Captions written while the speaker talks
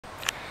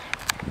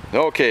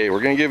Okay,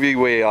 we're going to give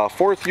you a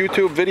fourth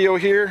YouTube video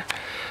here.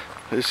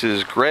 This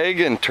is Greg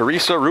and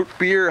Theresa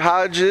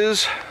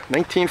H's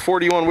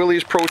 1941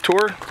 Willys Pro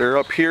Tour. They're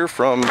up here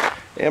from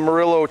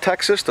Amarillo,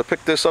 Texas to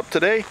pick this up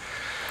today.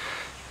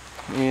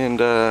 And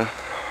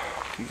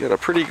you got a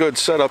pretty good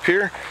setup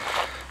here.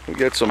 We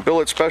got some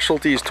billet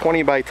specialties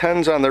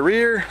 20x10s on the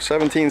rear,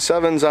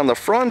 17.7s on the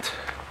front.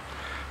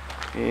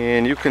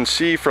 And you can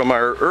see from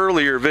our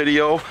earlier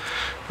video,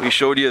 we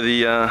showed you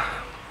the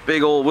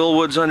big old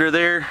Willwoods under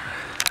there.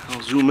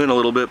 I'll zoom in a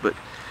little bit, but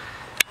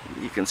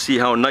you can see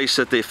how nice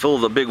that they fill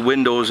the big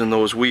windows in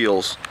those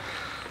wheels.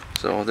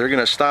 So they're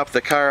going to stop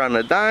the car on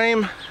a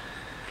dime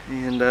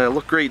and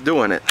look great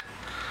doing it.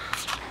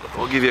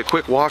 We'll give you a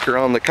quick walk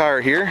around the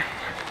car here.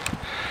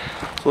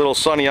 It's a little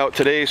sunny out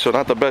today, so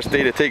not the best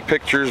day to take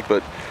pictures,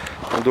 but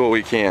we'll do what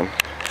we can.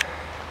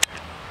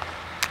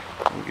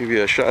 I'll give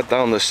you a shot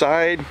down the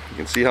side. You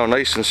can see how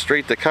nice and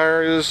straight the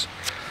car is.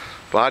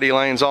 Body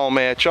lines all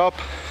match up.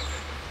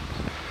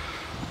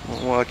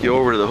 I'll walk you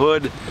over to the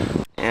hood.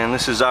 And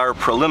this is our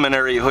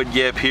preliminary hood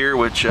gap here,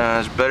 which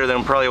is better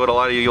than probably what a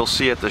lot of you'll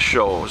see at the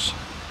shows.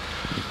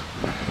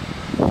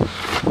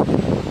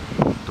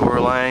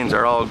 Door lines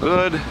are all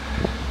good.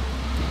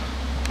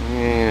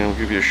 And we'll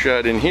give you a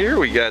shot in here.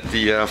 We got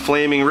the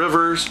Flaming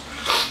Rivers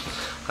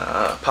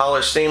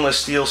polished stainless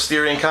steel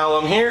steering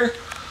column here.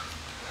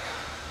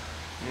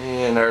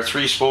 And our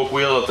 3-spoke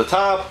wheel at the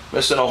top,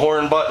 missing a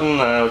horn button,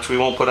 which we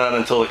won't put on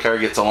until the car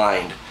gets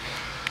aligned.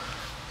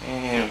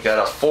 And we've got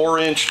a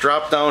 4-inch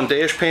drop-down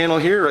dash panel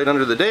here right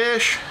under the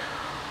dash.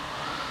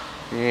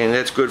 And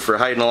that's good for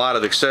hiding a lot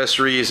of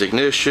accessories,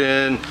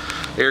 ignition,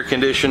 air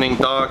conditioning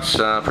ducts,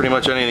 pretty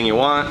much anything you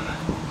want.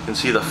 You can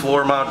see the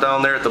floor mount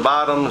down there at the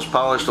bottom is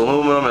polished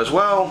aluminum as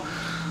well.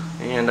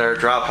 And our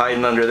drop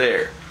hiding under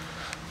there.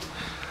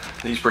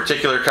 These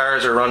particular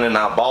cars are running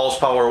Balls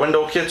Power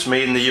window kits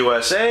made in the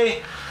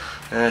USA.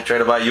 And try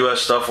to buy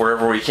US stuff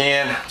wherever we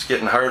can. It's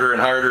getting harder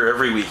and harder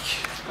every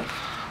week.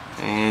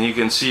 And you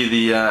can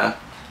see the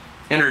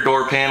inner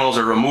door panels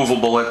are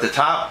removable at the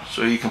top,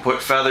 so you can put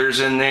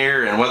feathers in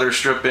there and weather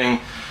stripping,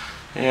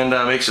 and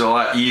makes it a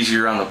lot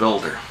easier on the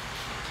builder.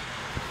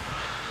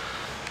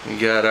 We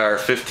got our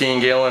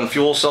 15-gallon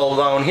fuel cell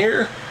down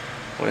here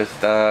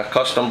with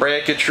custom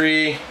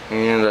bracketry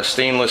and a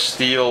stainless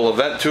steel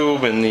vent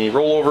tube in the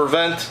rollover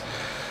vent.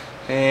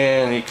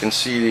 And you can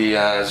see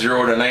the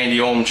 0 to 90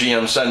 ohm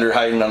GM sender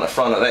hiding on the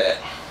front of that.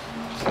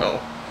 So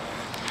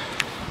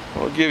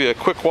I'll give you a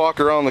quick walk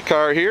around the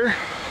car here.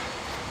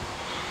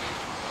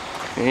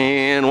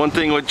 And one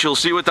thing which you'll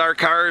see with our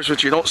cars,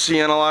 which you don't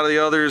see on a lot of the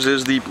others,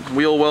 is the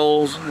wheel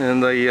wells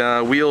and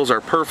the wheels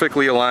are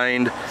perfectly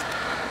aligned.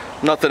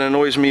 Nothing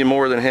annoys me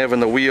more than having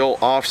the wheel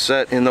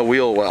offset in the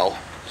wheel well.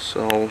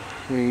 So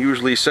we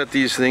usually set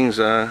these things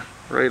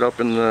right up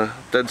in the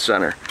dead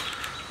center.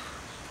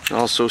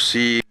 Also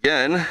see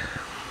again,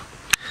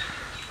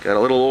 got a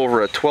little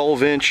over a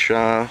 12-inch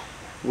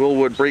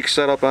Willwood brake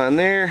setup on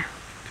there.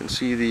 You can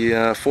see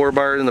the 4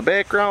 bars in the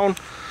background.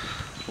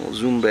 We'll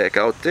zoom back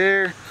out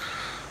there.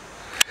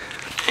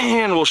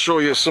 And we'll show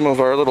you some of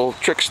our little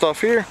trick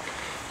stuff here.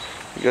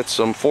 We got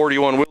some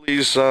 41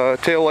 Willys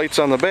tail lights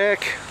on the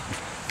back.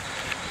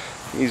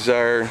 These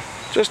are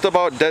just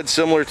about dead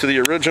similar to the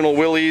original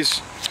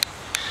Willys,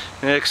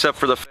 except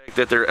for the fact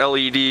that they're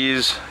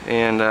LEDs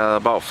and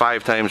about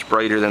 5 times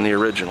brighter than the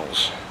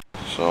originals.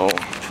 So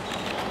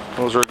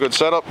those are a good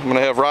setup. I'm going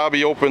to have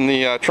Robbie open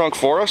the trunk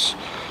for us.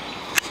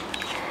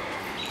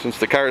 Since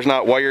the car is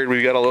not wired,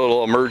 we've got a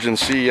little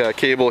emergency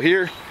cable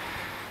here.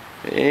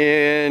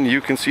 And you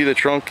can see the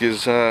trunk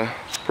is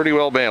pretty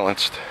well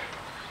balanced.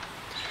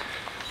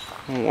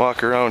 We'll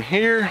walk around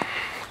here.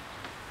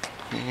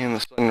 And the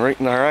sun right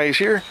in our eyes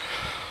here.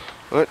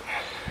 But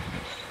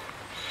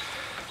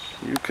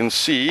you can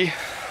see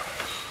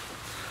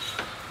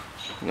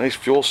nice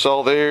fuel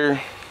cell there. You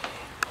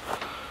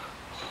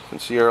can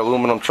see our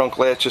aluminum trunk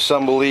latch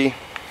assembly.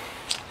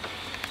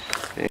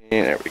 And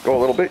there we go a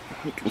little bit.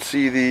 You can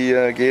see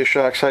the gas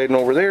shocks hiding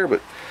over there,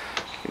 but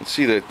you can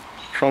see the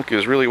trunk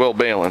is really well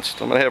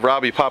balanced. I'm going to have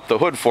Robbie pop the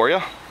hood for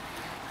you.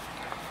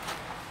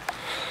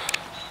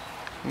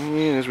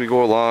 And as we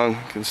go along,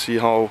 you can see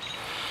how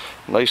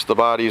nice the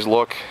bodies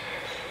look.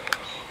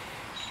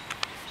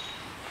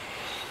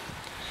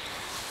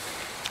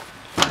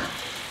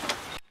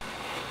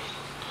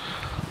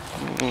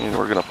 And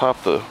we're going to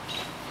pop the,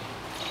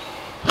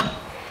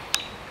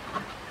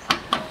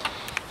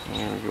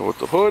 there we go with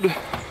the hood.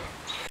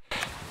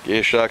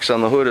 Gas shocks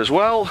on the hood as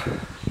well.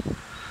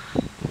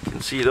 You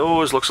can see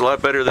those, looks a lot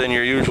better than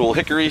your usual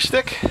hickory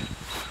stick.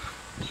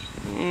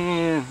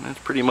 And that's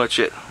pretty much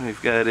it.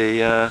 We've got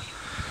a,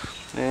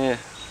 you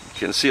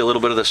can see a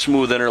little bit of the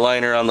smooth inner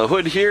liner on the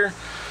hood here,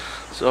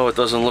 so it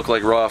doesn't look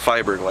like raw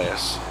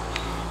fiberglass.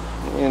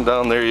 And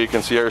down there you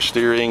can see our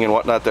steering and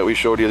whatnot that we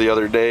showed you the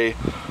other day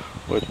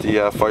with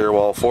the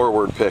firewall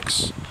forward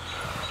picks.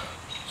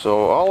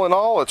 So all in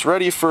all, it's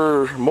ready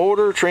for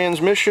motor,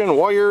 transmission,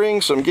 wiring,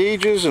 some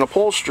gauges, and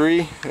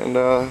upholstery, and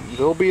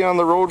they'll be on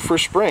the road for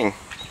spring.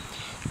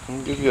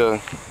 I'll give you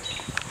a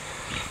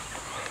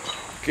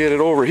get it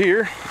over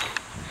here.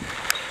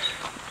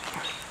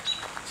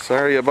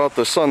 Sorry about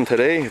the sun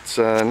today. It's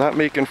not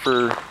making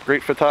for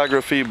great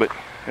photography, but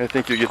I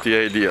think you get the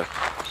idea.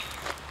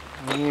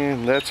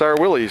 And that's our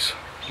Willys.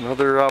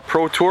 Another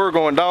Pro Tour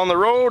going down the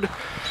road,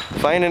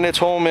 finding its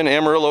home in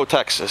Amarillo,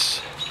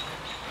 Texas.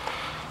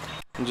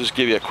 I'll just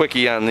give you a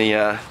quickie on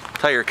the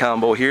tire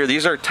combo here.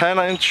 These are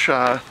 10-inch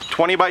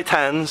 20 by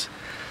 10s.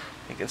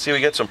 You can see we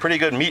get some pretty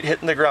good meat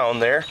hitting the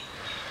ground there.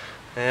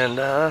 And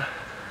I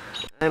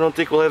don't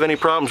think we'll have any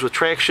problems with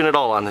traction at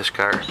all on this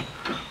car.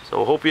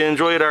 So hope you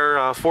enjoyed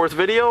our fourth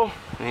video,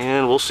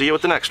 and we'll see you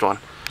with the next one.